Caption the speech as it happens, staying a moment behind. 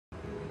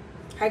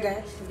Hi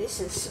guys,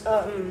 this is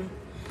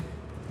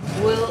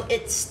Will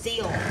It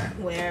Steal,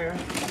 where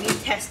we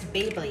test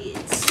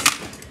Beyblades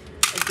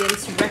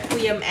against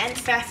Requiem and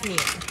Fafnir.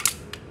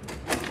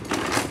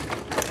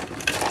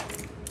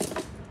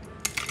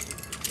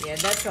 Yeah,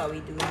 that's what we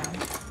do now.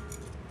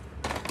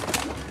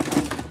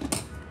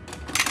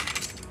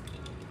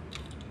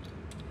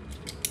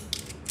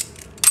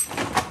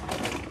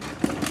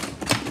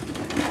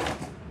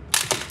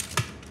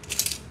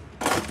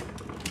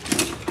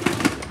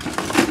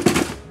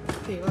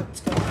 Okay,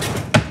 let's go.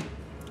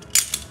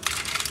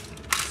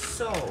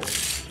 So,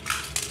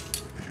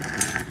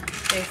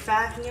 okay,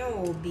 Fafnir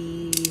will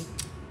be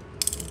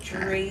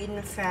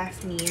Drain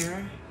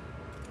Fafnir,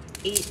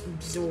 8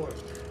 Absorb.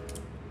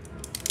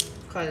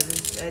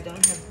 Because I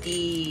don't have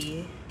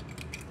the...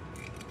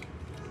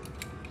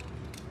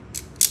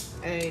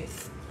 I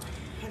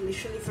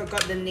literally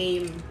forgot the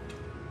name.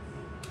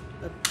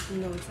 But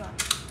no, it's not.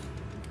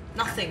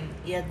 Nothing.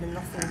 Yeah, the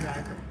Nothing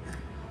driver.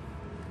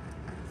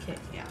 Okay,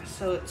 yeah,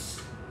 so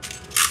it's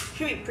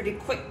should be pretty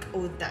quick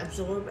with the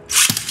Absorb.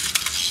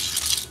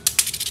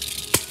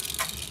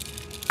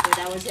 So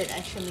that was it,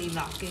 actually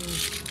knocking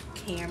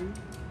Cam.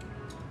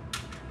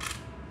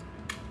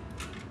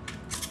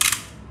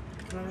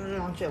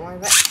 Launch it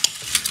like that.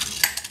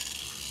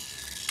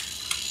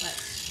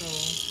 Let's go.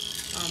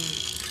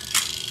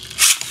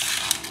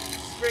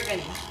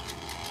 Spriggan.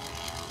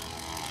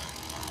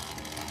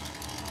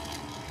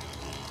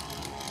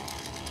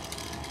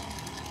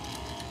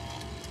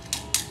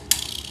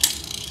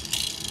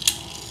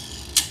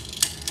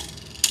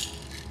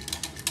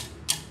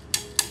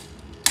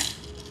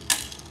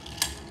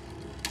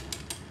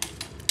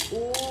 Ooh.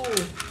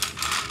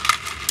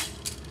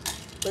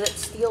 Will it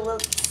steal? Will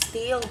it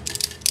steal?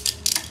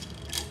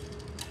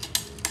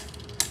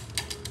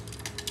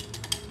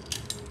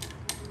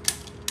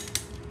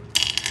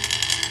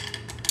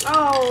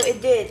 Oh,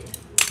 it did.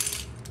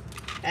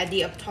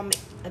 The atomic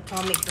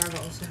driver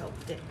also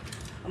helped it.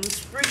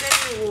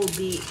 Spriggan will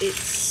be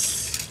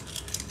its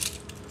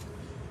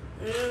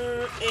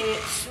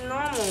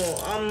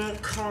normal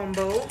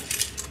combo.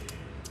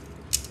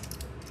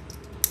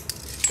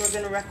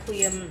 Spriggan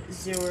Requiem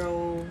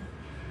 0,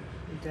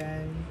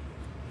 then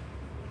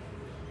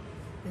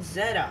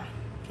Zeta.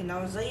 Okay,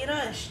 now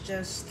Zeta is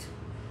just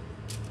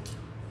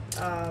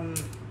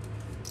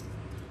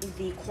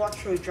the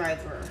Quattro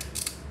driver,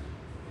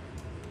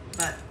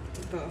 but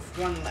with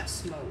one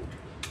less mode.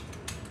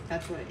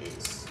 That's what it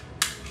is.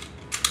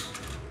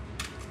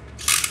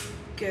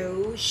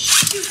 Go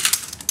shoot!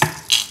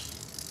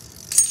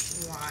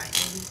 Why?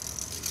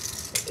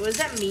 Was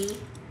that me?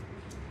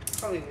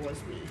 Probably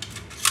was me.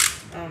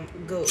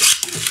 Go.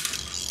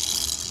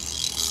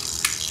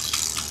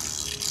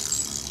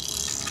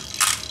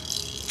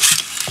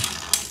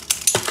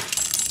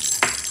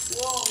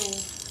 Whoa!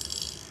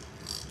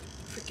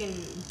 Freaking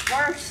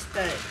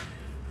bursted!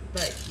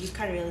 But you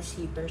can't really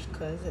see burst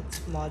because it's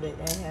modded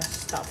and it has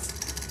stuff.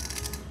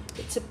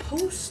 It's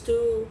supposed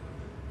to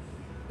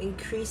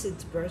increase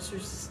its burst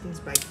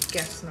resistance, but I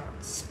guess not.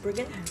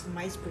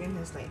 My Spriggan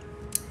has like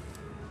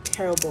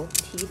terrible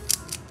teeth,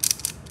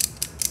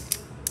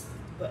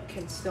 but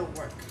can still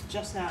work.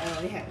 Just now I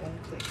only had one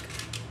click.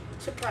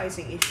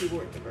 Surprising if you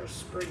were to burst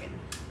Spriggan.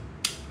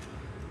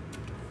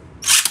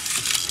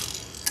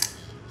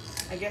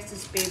 I guess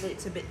this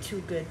Beyblade's a bit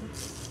too good.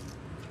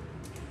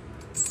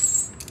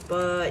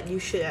 But you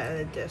should add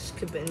a disc.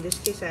 But in this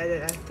case,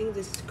 I think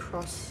this is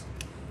cross.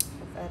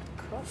 I've added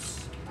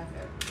cross.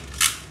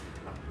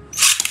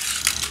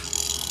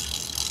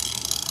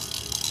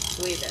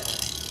 Way better.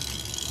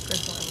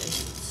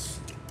 Performance.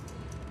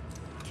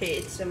 Okay,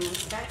 it's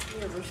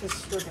Fafnir versus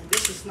Spriggan.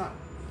 This is not.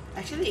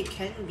 Actually, it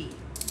can be.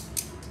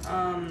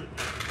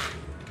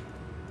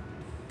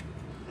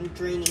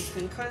 Draining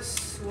spin,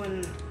 because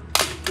when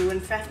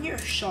Fafnir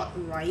is shot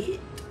right,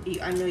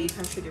 I know you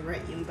can't shoot it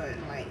right, but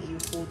like you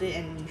hold it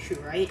and you shoot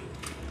right,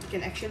 you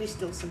can actually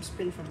steal some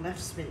spin from left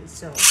spin.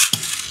 So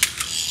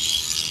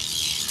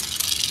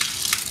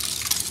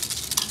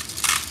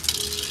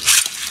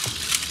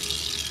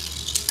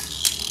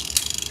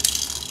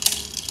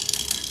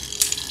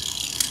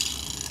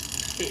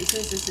okay,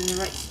 since this is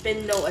right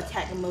spin, no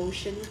attack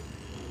motion.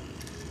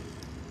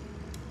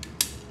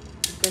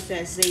 Because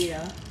that's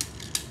Zeta.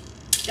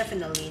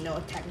 Definitely no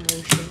attack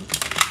motion.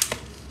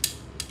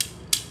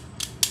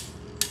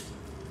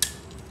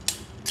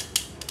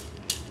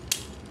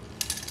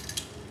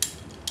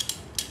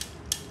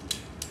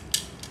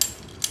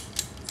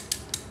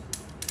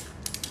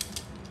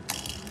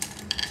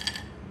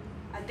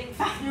 I think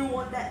Fafnir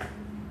won that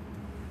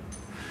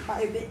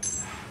by a bit.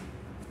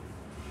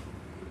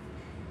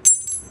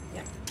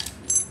 Yeah.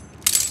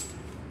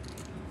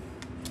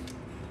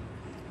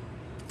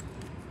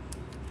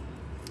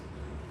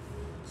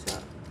 So,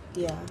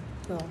 yeah,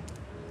 no.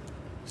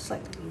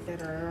 Slightly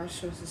better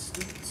rush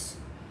resistance.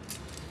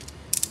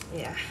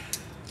 Yeah.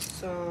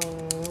 So,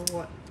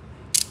 what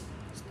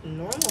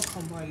normal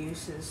combo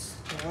uses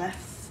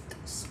left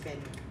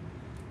spin,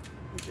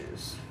 which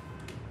is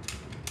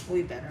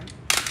way better.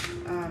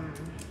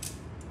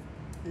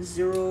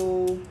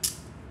 0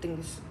 think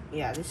this,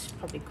 yeah, this is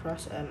probably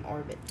cross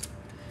orbit.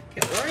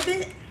 Okay,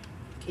 orbit.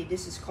 Okay,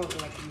 this is called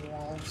like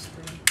wall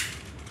spring.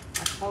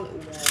 I call it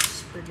wall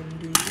spring,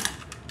 dude.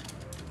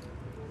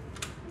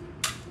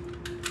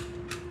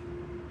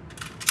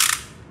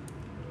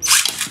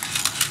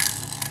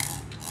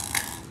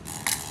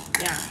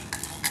 Yeah.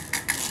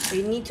 So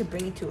you need to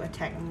bring it to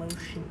attack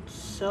motion.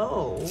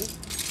 So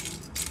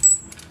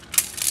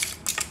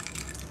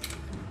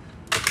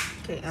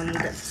okay,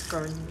 that's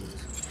going.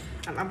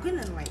 I'm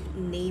gonna like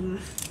name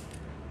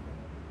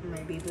my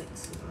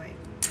Beyblades. Like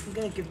I'm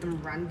gonna give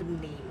them random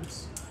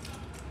names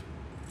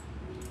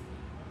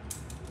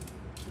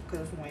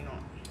because why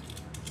not?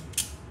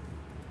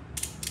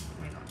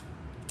 Why not?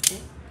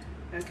 Okay.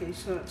 Okay,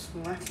 so it's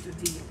left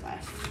V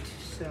left.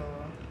 So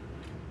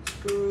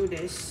screw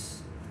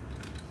this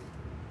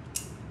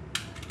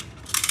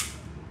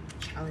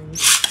challenge.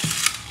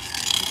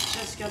 It's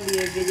just gonna be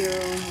a video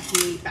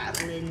of me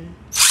battling.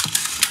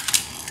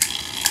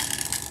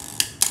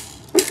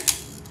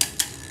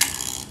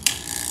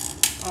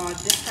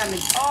 This time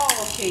it's, oh,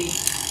 okay.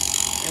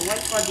 It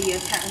went for the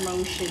attack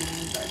motion,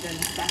 but then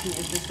Stephanie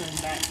is just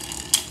went back.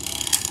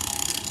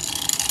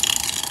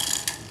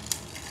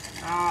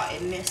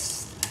 It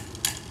missed.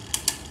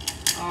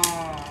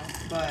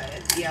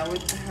 But yeah,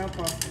 with the help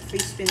of the free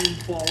spinning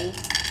ball.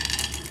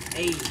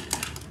 Hey.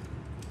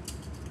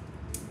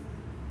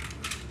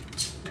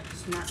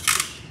 Let's not.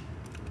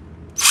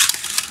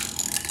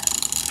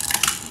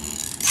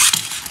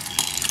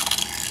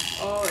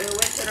 Oh, it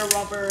went to the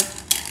rubber.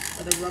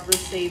 But the rubber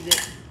saved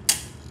it.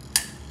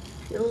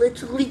 It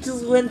literally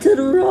just went to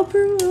the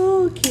rubber.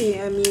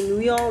 Okay, I mean,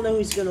 we all know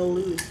who's gonna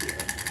lose here.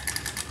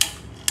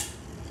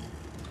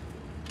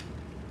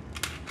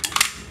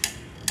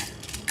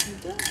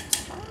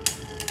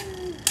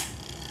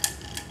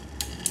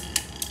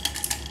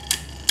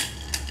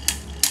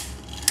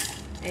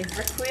 Hey,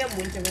 Requiem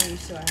Winter when you're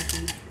so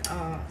happy.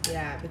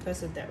 Yeah,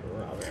 because of that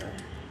rubber.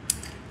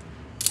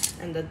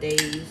 And the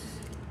days.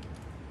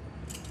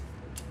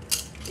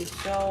 Okay,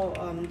 so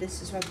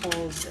this is what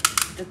called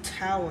the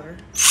tower.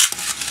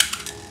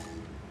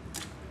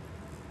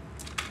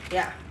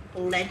 Yeah,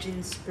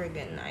 Legend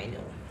Spriggan, I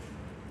know.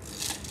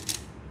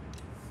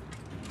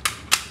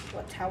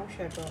 What tower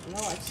should I build?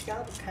 No,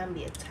 Excalibur can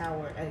be a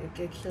tower.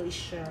 Achilles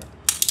should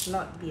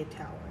not be a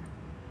tower.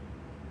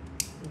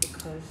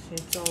 Because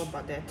it's all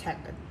about the attack.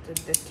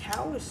 The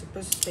tower is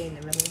supposed to stay in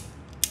the middle.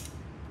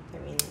 I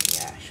mean,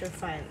 yeah, sure,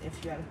 fine.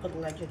 If you want to put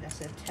Legend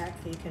as an attack,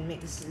 you can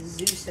make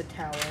Zeus a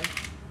tower.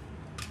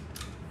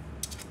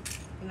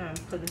 You know,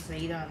 put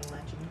Zeta on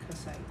Legend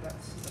because like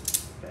that's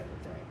better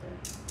right there.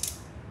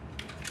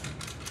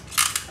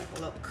 Like,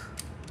 look.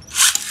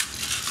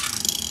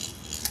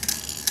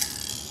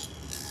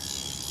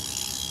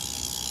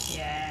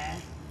 Yeah.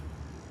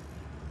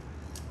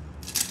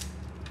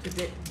 Is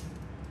it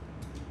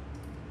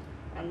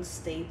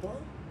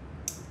unstable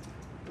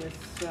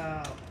with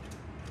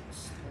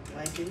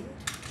Legend?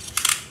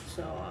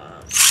 So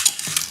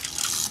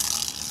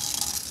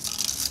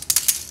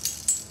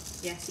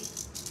yeah, see.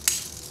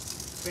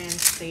 Very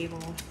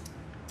unstable.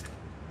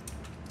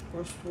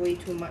 Course, way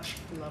too much.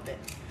 Love it.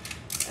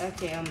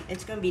 Okay,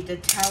 it's gonna be the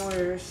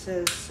tower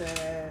says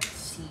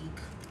Sieg.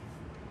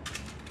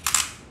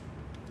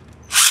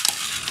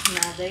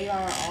 Now they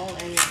are all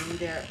in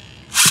their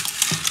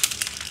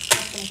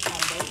custom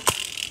combo.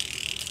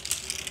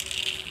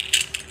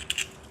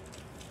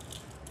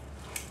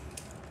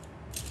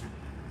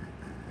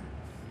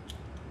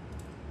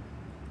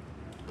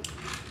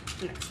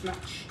 Next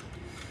match.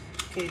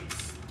 Okay,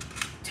 it's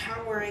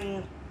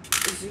Towering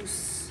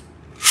Zeus.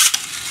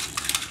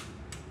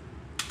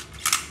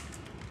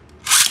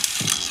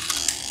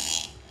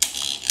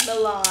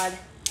 Milad.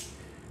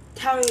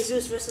 Towering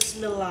Zeus versus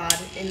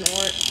Milad in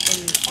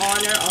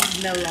honor of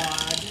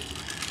Milad.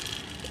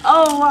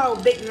 Oh wow,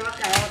 big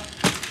knockout.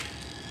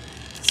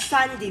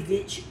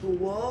 Sandivich.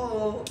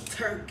 Whoa,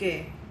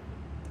 Turkey.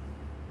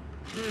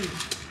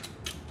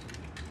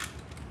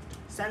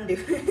 Sandwich.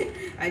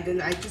 I don't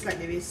know. I just like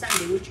the way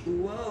sandwich.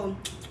 Whoa,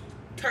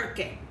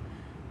 Turkey.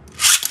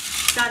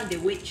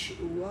 Sandwich.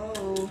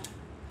 Whoa.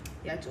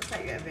 Yeah, just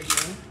like that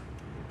video.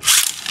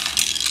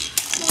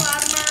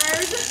 Milad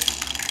Merg.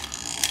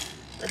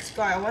 Let's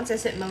go. Once I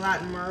said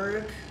Milad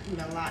Merg,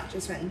 Milad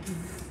just went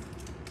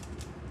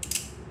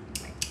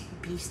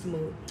like beast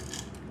mode,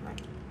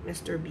 like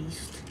Mr.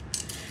 Beast.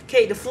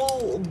 Okay, the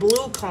full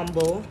blue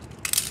combo.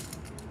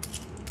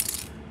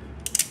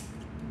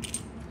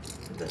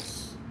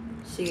 This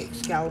Sieg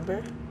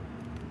Excalibur.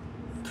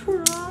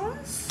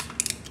 Cross.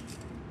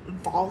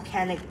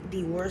 Volcanic,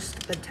 the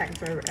worst attack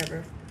driver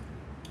ever.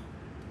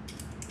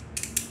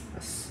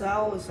 A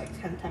cell is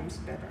like 10 times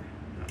better.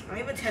 No, not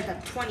even 10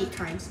 times, 20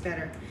 times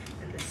better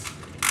than this.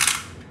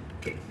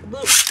 Okay, blue.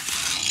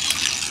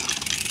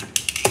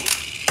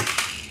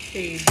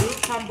 Okay, blue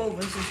combo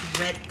versus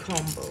red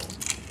combo.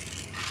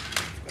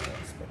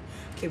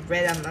 Okay,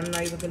 red, I'm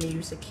not even gonna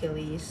use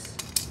Achilles.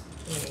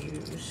 I'm gonna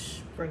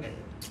use Spriggan.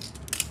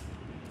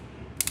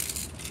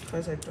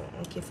 Because I don't.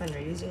 Okay, fine, we're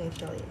using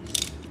Achilles.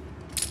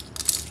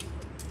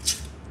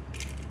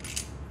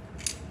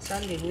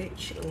 Sunday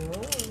Witch.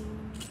 Oh,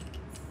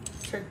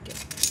 turkey.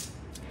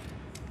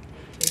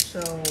 Okay,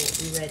 so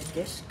red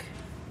disc.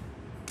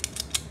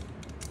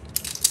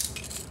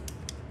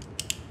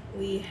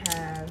 We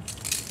have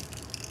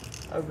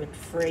a red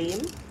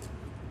frame.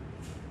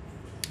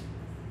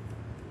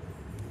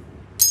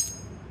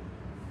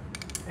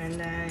 And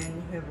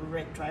then we have a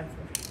red driver.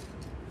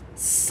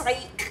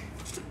 Psych!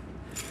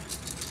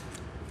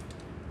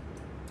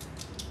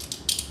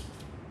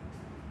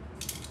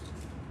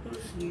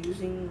 Who's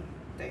using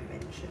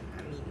dimension?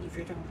 I mean, if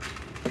you're talking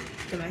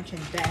dimension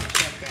dash,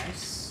 I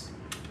guess.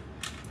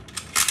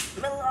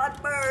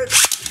 Melodberg!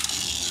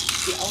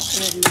 The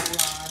ultimate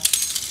Melod.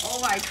 Oh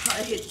my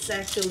god, it's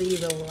actually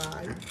the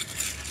Melod.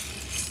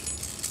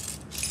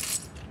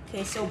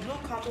 Okay, so blue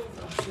combo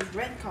versus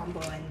red combo,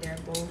 and they're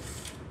both.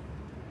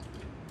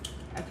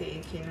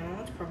 Okay,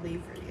 now it's probably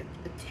very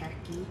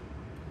attacky.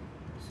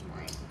 It's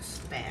like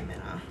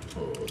stamina.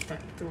 Oh,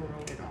 that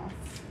throw it off.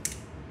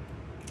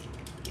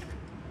 Yeah.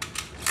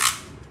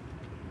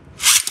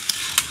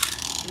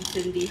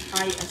 Into the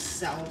high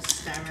assault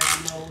stamina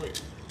mode.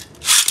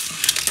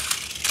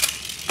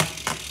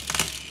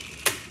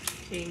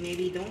 Okay,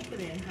 maybe don't put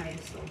it in high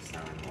assault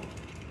stamina mode.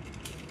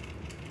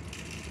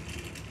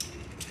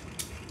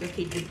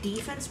 Okay, the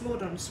defense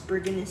mode on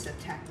Spriggan is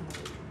attack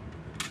mode.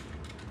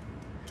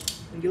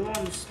 You'll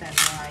understand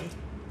why.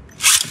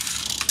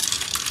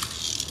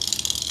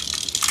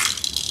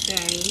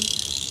 Okay.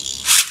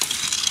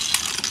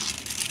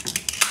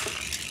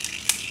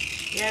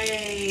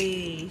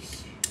 Yay!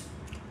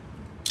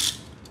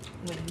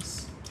 Wins.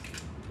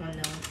 Oh no.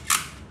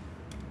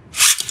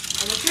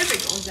 And the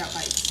traffic goes out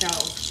by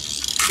itself.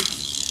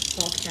 It's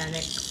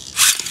volcanic.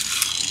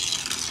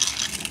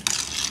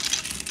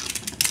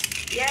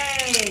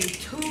 Yay!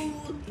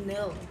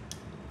 2-0.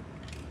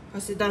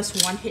 Because it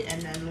does one hit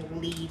and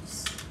then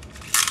leaves.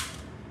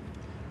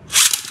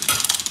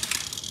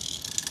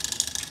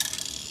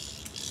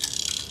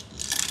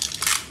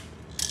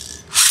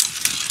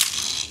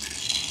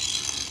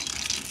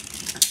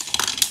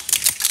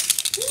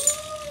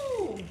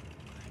 Woo!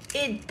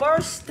 It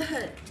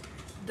bursted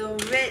the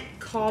red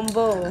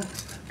combo.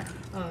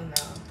 Oh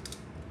no.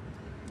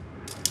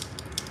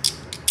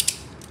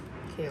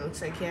 Okay,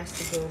 looks like he has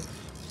to go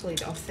play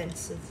the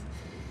offensive.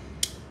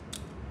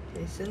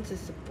 Okay, since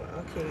it's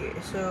okay,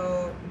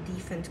 so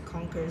defense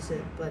conquers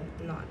it, but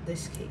not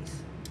this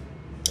case.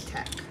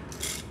 Attack.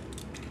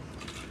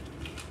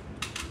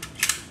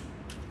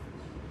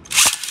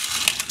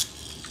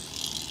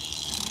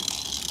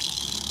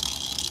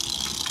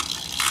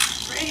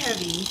 Very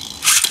heavy.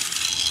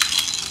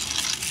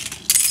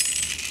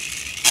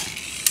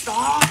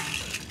 Stop!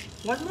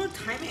 One more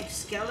time,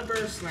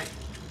 Excalibur's like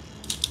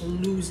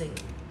losing.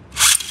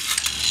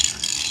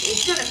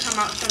 It's gonna come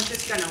out, so I'm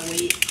just gonna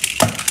wait.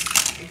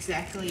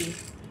 Exactly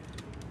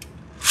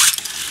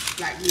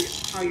like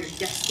how you're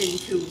destined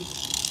to.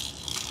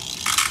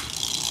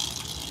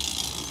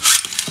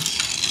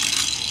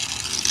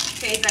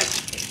 Okay, it's like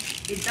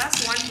it does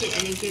one hit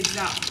and it gives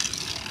up.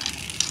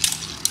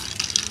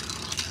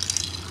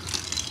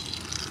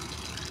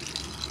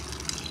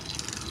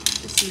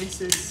 This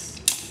misses.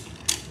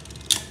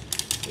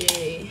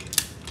 Yay.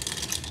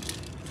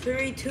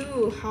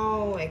 3-2,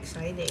 how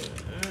exciting.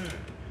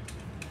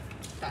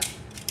 Done.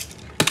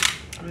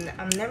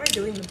 I'm never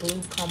doing the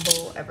blue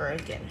combo ever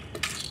again.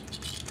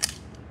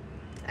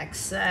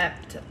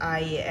 Except I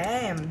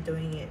am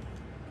doing it.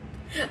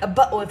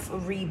 But with a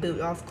reboot,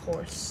 of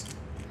course.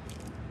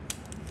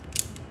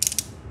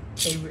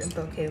 Okay,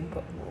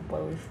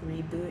 but with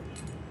reboot.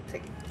 It's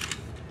like,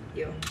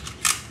 yo.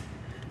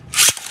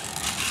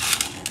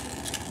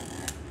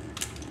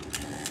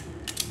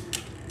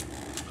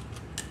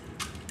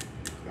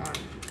 Come on.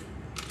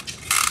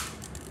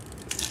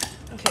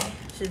 Okay,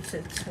 since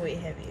it's way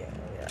heavier.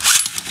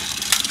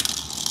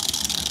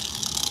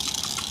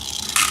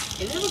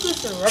 It never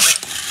goes to rubber.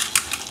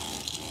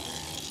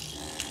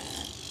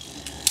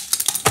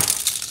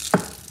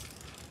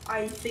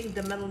 I think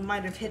the metal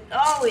might have hit.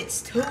 Oh,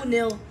 it's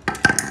 2-0.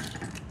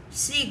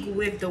 Sieg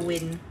with the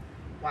win.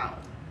 Wow.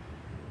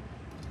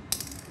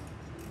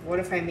 What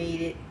if I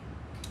made it?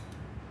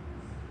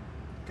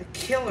 The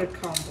killer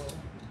combo.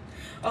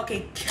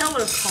 Okay,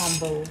 killer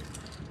combo.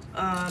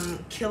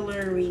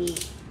 Killery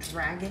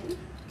dragon.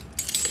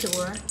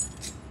 Killer.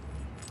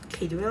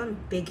 Okay, do we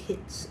want big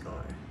hits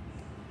or?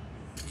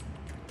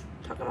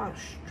 Talk about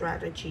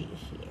strategy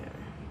here.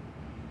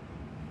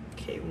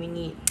 Okay, we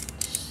need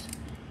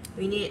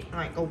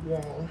like a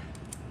wall.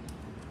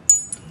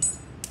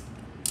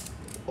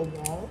 A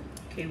wall.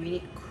 Okay, we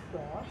need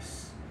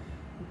cross.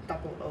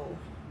 Double O.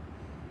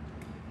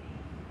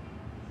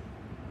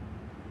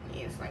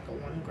 Yeah, it's like a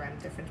 1 gram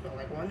difference, but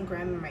like 1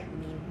 gram might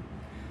mean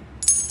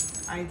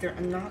either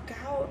a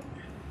knockout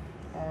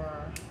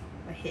or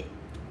a hit.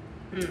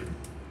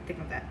 Think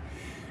of that.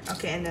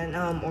 Okay, and then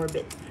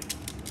orbit.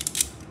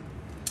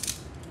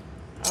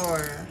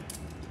 Or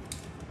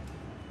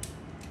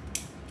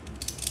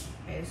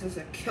okay, this is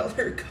a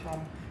killer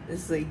combo.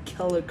 This is a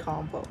killer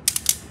combo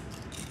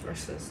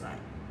versus that.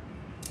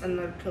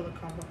 Another killer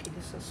combo. Okay,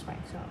 this is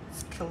fine. So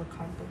it's killer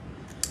combo.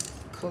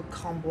 Killer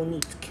combo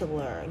needs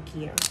killer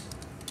gear.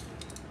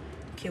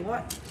 Okay,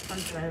 what? One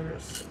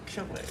driver's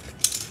killer.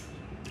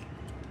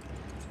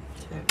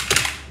 Okay,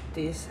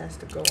 this has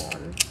to go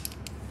on.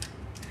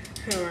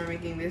 We're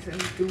making this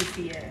as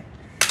goofy as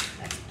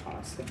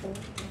possible.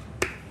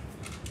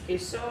 Okay,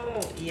 so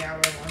yeah,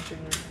 we're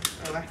launching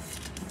left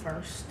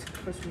first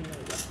because we know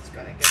left's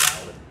gonna get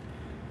out.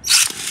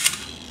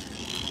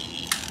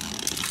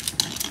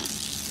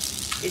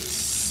 It's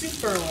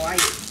super light.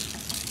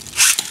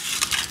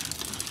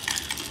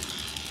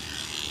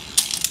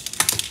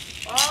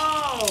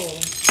 Oh!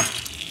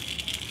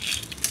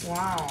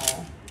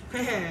 Wow.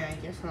 I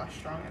guess not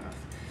strong enough.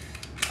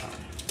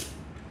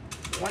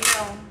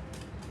 1-0.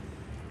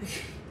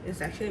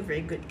 It's actually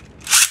very good.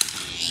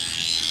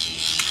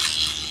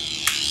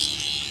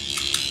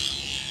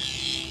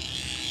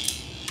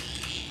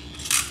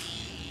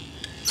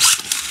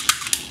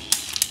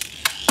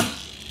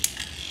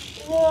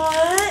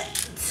 What?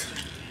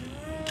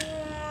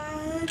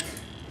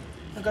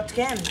 I got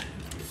scammed.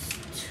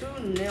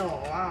 2-0.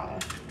 Wow.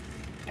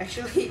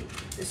 Actually,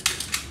 this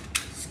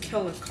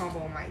killer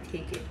combo might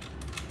take it.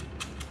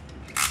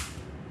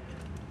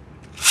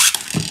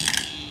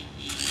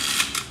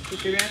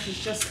 Figurash is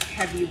just a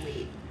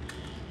heavyweight.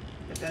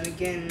 But then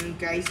again,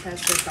 Guys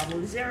has the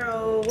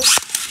 0-0.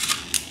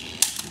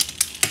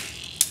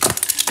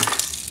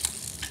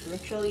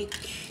 Literally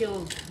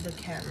killed the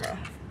camera.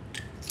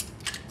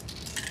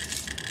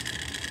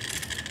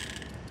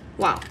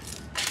 Wow.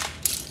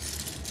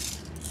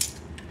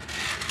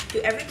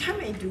 Dude, every time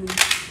I do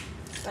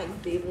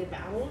like daily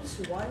battles,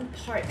 one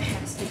part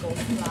has to go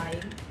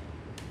flying.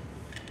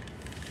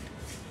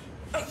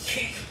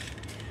 Okay.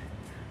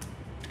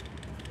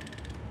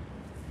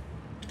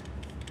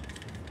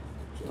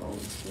 So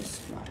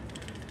this one.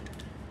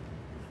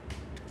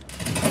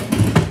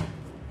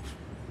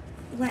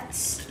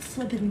 Let's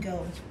flip and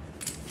go.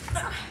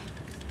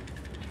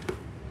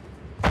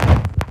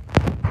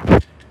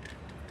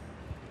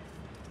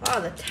 Wow,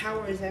 the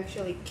tower is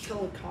actually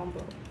killer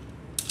combo.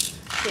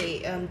 Okay,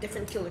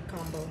 different killer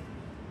combo.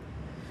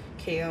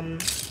 Okay,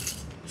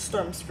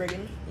 Storm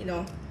Spriggan, you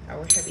know,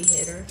 our heavy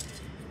hitter.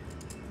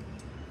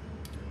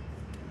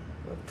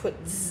 We'll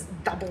put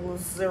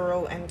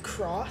 0-0 and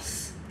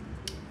cross.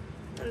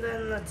 And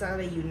then let's add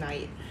a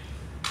unite.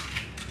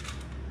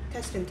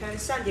 Test and time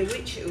Sunday,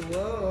 which,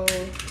 whoa.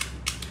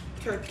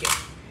 Turkey.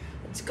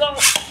 Let's go.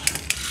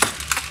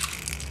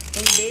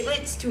 And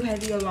Beyblade's too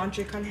heavy, a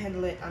launcher can't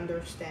handle it,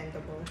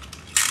 understandable.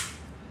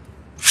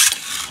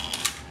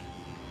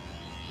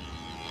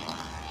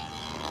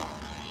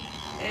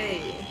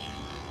 Hey.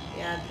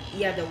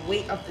 Yeah, the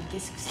weight of the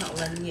disc is not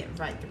letting it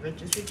ride the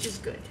ridges, which is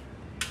good.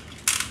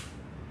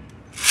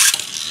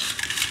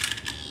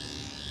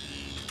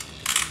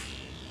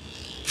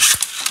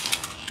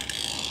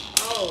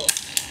 Oh.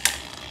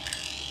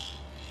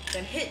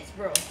 Them hits,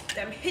 bro.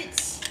 Them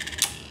hits.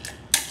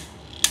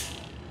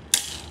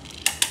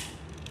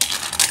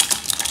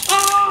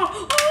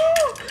 Oh!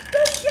 Oh!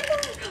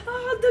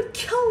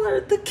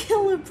 The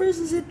killer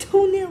versus a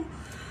toenail.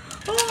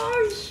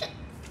 Oh, shit.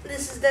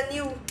 This is the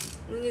new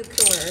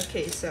killer.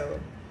 Okay, so.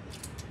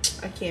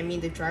 Okay, I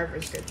mean, the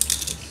driver's good.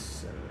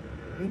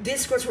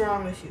 Disc, what's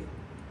wrong with you?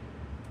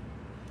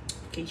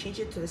 Okay, change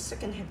it to the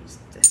second heaviest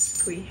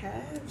disc. We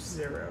have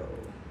 0.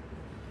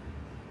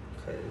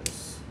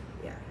 Because,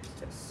 yeah,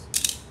 just.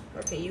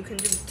 Okay, you can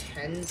do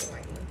 10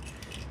 blindly.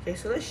 Okay,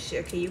 so let's.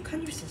 Okay, you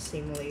can use the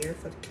same layer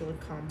for the killer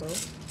combo.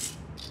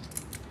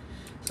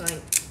 So,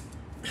 like.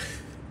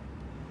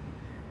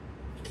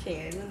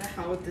 Okay, I don't know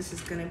how this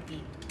is gonna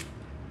beat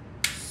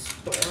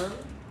Storm,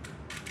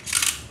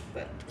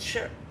 but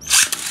sure.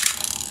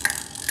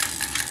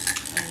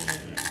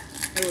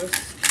 It was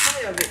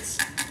kind of its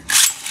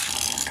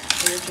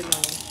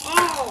original.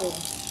 Oh!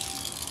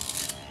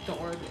 The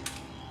orbit.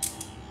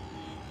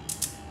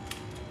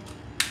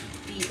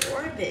 The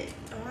orbit.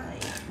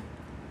 Alright.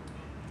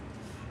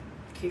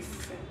 Okay,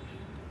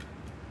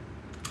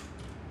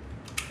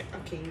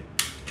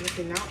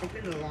 okay, now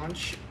open the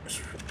launch.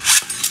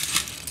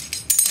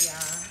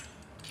 Yeah.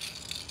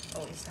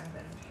 Oh, it's not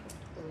even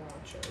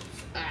launchers.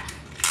 Ah.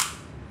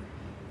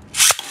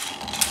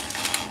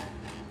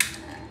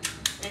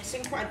 And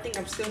Synchro, I think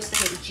I'm still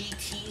saying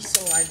GT,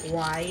 so like,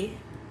 why?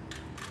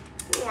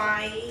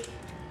 Why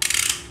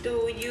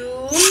do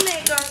you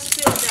make us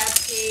feel that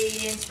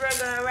pain?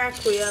 Spriggan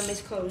Requiem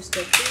is close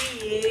to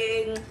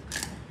being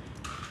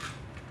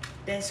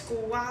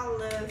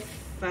disqualified.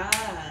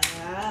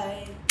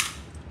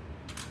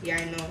 Yeah,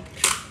 I know.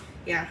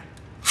 Yeah.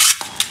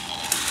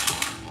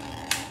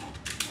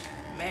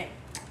 Man.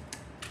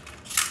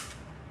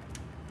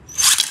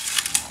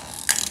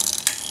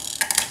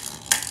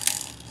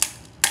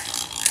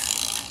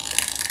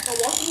 I'm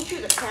walking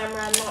through the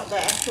camera, not the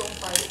actual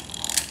fight.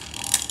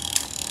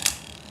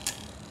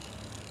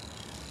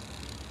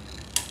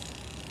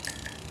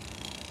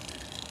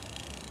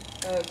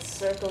 Oh, it's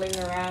circling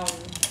around.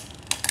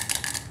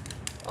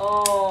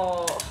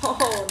 Oh,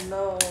 oh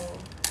no.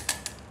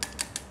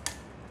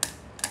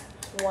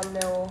 1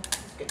 mil.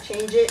 Let's go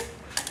change it.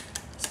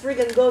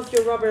 Spriggan, go with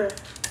your rubber.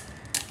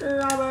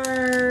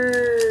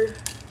 Rubber.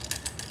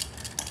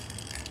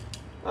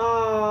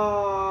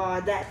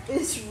 Oh, that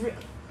is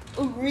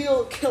a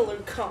real killer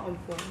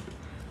combo.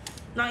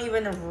 Not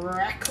even a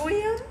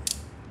Requiem?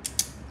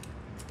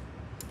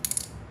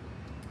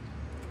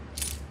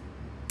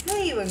 Not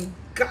even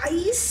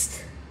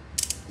Geist?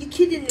 You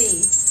kidding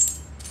me?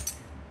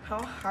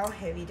 How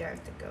heavy do I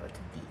have to go to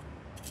beat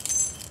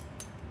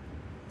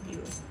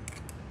you?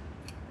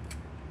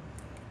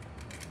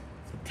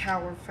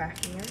 Tower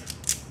Fafnir.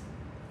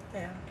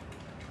 Yeah.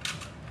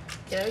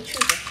 Okay, let me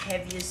choose the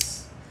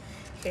heaviest.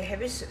 Okay,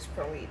 heaviest is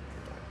probably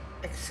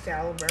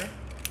Excalibur.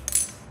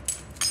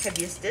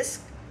 Heaviest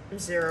disc,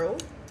 0.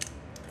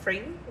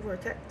 Frame,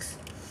 Vortex.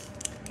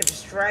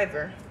 Heaviest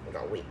driver, we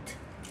got weight.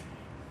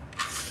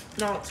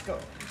 Now let's go.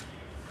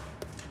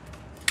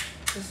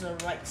 This is a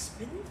right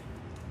spin.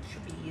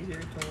 Should be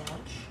easier to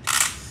launch.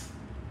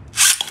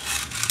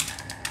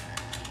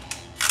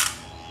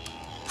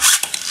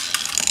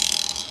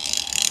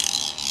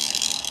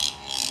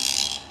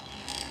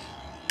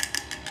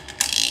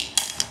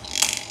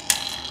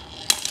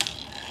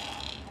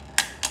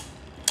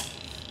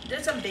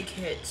 Did some big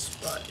hits,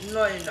 but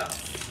not enough.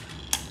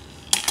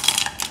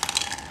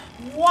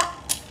 What?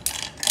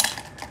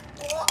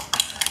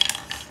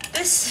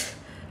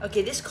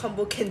 Okay, this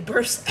combo can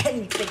burst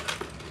anything.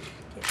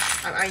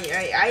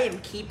 I am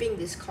keeping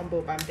this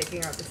combo, but I'm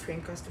taking out the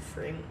frame because the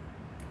frame,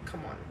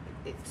 come on,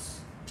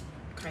 it's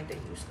kind of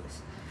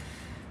useless.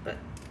 But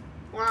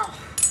wow.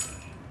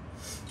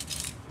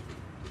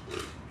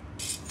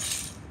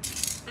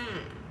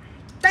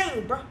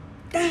 Dang, bro.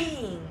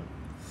 Dang.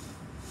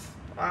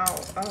 Wow.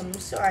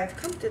 So I've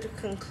come to the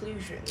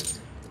conclusion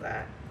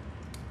that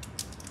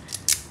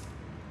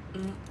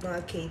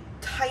okay,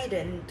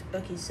 Titan.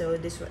 Okay, so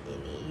this one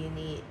you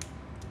need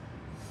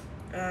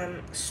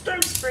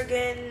Storm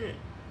Spriggan,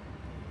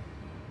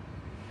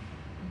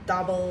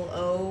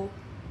 00,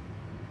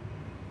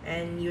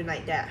 and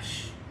Unite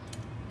Dash,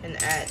 and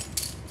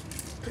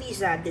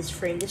please add this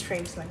frame. This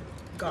frame's like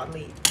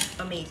godly,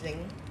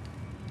 amazing.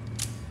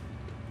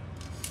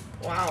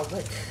 Wow,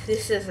 but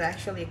this is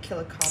actually a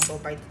killer combo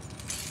by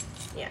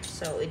yeah,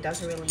 so it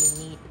doesn't really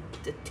need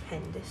the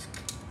 10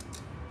 disc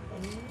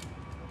anymore.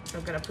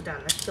 I'm gonna put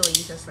down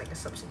Achilles as like a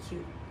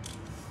substitute.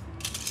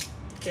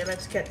 Okay,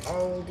 let's get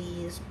all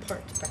these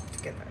parts back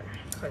together,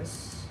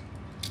 because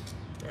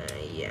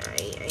yeah,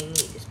 I need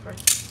this part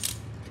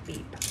to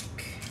be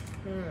back.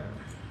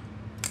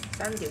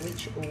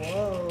 Sandwich,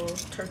 whoa,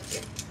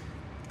 turkey.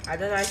 I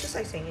don't know, I just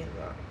like saying it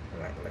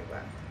like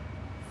that.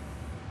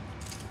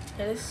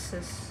 Okay, this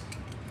is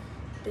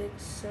big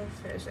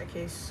surface.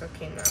 Okay,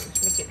 okay, now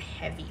let's make it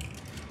heavy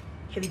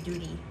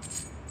duty.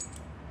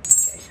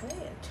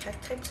 Actually,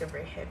 attack types are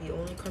very heavy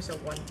only because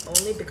of one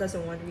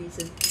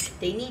reason.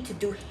 They need to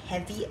do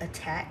heavy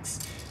attacks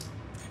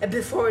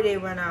before they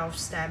run out of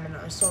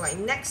stamina. So like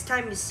next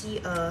time you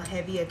see a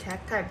heavy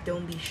attack type,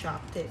 don't be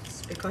shocked.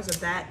 It's because of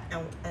that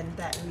and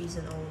that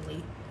reason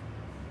only.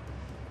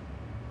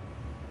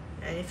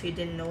 And if you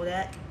didn't know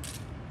that,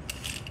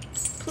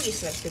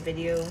 please like the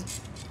video.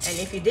 And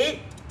if you did,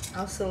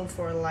 also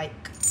for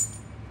like,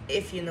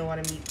 if you know what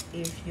I mean,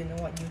 if you know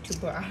what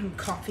YouTuber I'm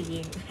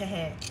copying.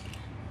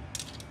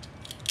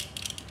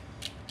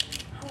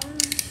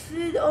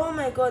 Oh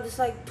my god, it's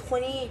like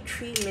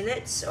 23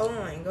 minutes. Oh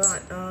my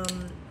god.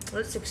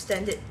 Let's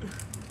extend it.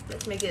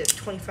 Let's make it a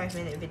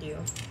 25-minute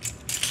video.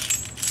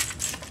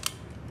 It's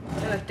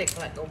gonna take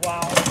like a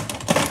while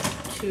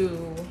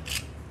to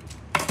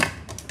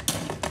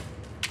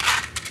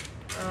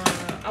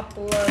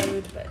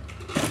upload, but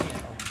you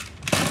know.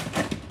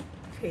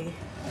 Okay.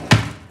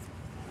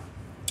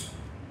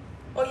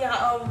 Oh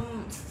yeah,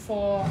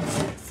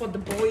 for the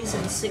boys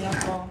in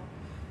Singapore,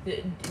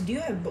 do you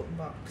have book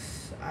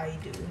box? I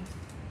do.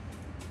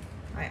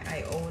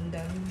 I own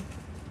them.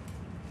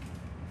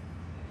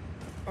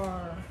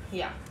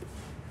 Yeah,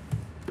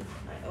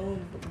 I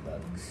own book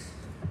bugs.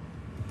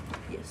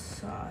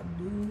 Yes, I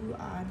do.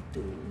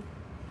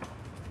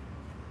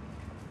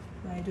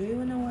 I don't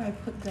even know where I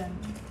put them.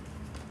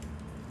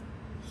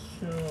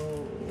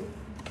 So,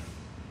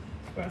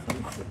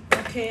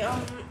 okay,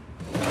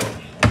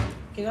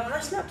 you know,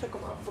 let's not talk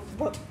about book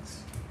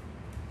bugs.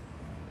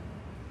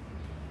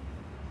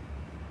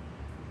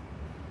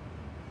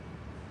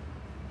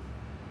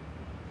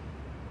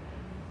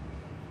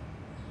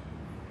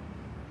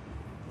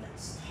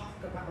 Let's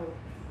talk about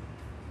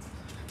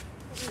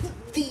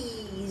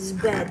these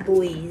bad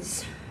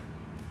boys.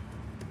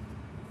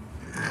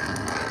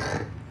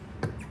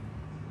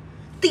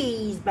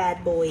 These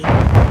bad boys.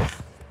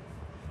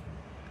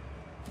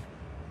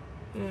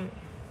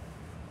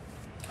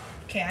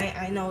 Okay,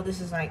 I know this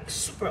is like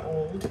super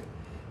old.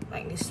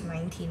 Like this is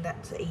 19,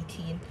 that's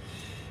 18.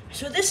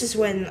 So this is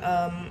when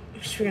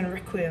Spriggan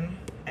Requiem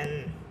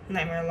and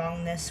Nightmare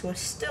Long Nest was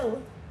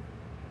still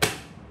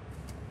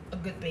a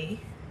good way.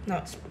 No,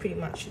 it's pretty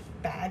much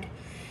bad.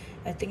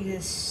 I think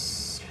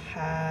this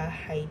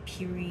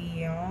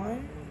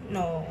Hyperion.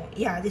 No,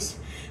 yeah, this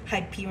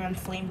Hyperion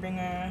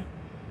Flamebringer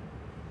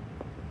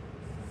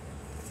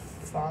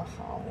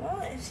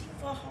Valhalla? Is he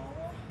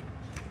Valhalla?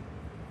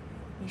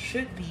 He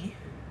should be.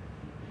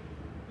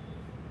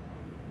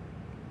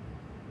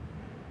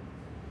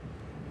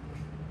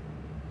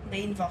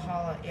 Lane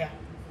Valhalla, yeah.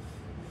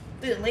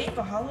 Dude, Lane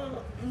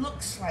Valhalla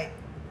looks like,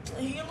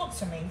 he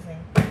looks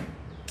amazing.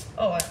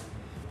 Oh,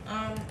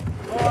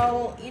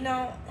 well, you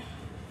know,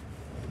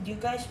 do you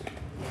guys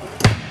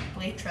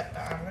play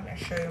Treta? I'm gonna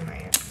show you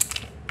my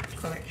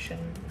collection.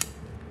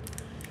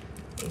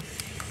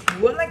 If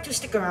you would like to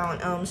stick around,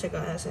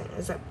 Sega has an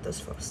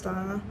Zapdos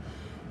 4-star,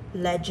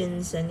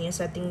 Legends, and yes,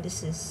 I think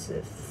this is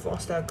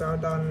 4-star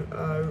Groudon,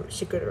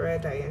 Secret Rare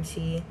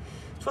Diancie,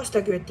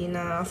 4-star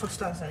Giratina,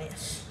 4-star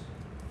Xerneas.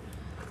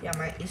 Yeah,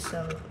 my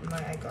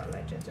I got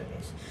Legends on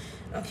this.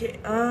 Okay,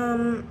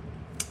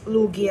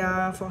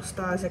 Lugia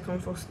 4-star, Zekrom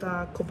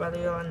 4-star,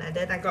 Cobalion, and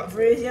then I got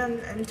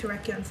Virizion and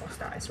Terrakion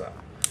 4-star as well.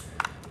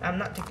 I'm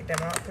not taking them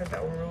out because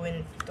that will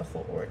ruin the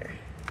whole order.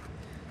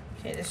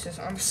 Okay, this is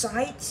on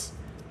sites.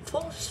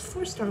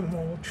 4-star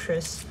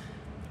Moltres,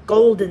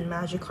 Golden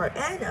Magikarp,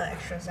 and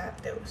extra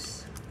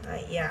Zapdos.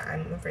 Yeah,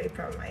 I'm very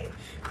proud of my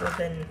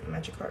Golden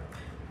Magikarp.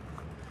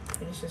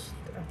 And this is,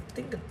 I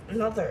think,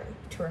 another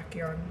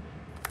Terrakion.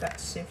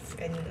 That's if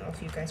any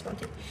of you guys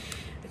want it.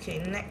 Okay,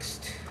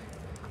 next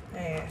I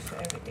have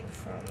everything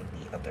from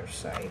the other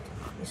side.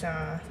 These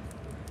are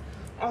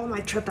all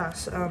my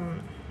Tretas.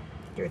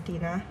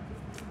 Giratina,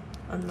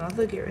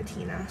 another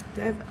Giratina,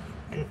 Dev,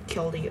 and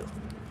Keldeo.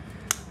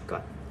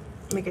 Got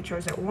Mega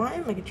Charizard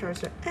Y, Mega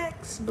Charizard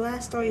X,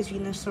 Blastoise,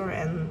 Venusaur,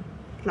 and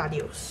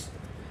Latios.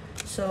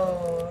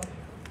 So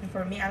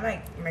for me, I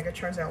like Mega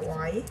Charizard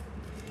Y.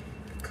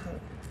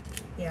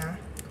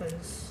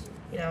 Because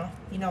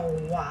you know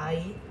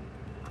why?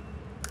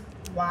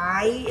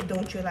 Why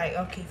don't you like?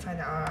 Okay, fine.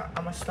 I'm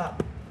gonna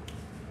stop.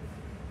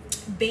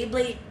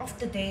 Beyblade of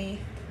the day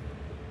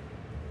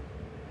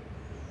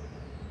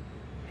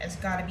has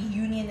gotta be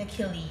Union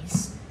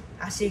Achilles.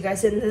 I'll see you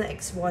guys in the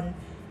next one.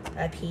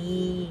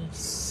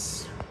 Peace.